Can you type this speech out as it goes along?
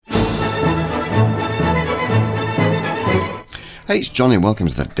Hey, it's Johnny and welcome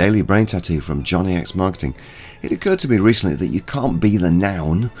to the Daily Brain Tattoo from Johnny X Marketing. It occurred to me recently that you can't be the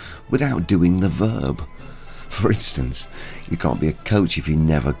noun without doing the verb. For instance, you can't be a coach if you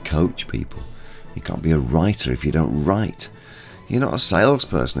never coach people. You can't be a writer if you don't write. You're not a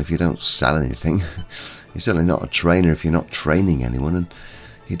salesperson if you don't sell anything. You're certainly not a trainer if you're not training anyone, and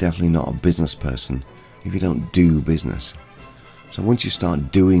you're definitely not a business person if you don't do business. So once you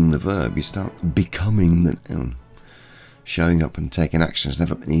start doing the verb, you start becoming the noun. Showing up and taking action has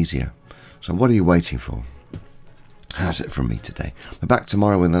never been easier. So what are you waiting for? That's it from me today. We're back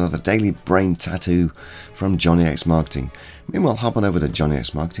tomorrow with another Daily Brain Tattoo from Johnny X Marketing. Meanwhile, hop on over to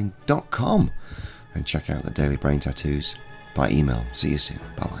johnnyxmarketing.com and check out the Daily Brain Tattoos by email. See you soon.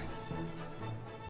 Bye-bye.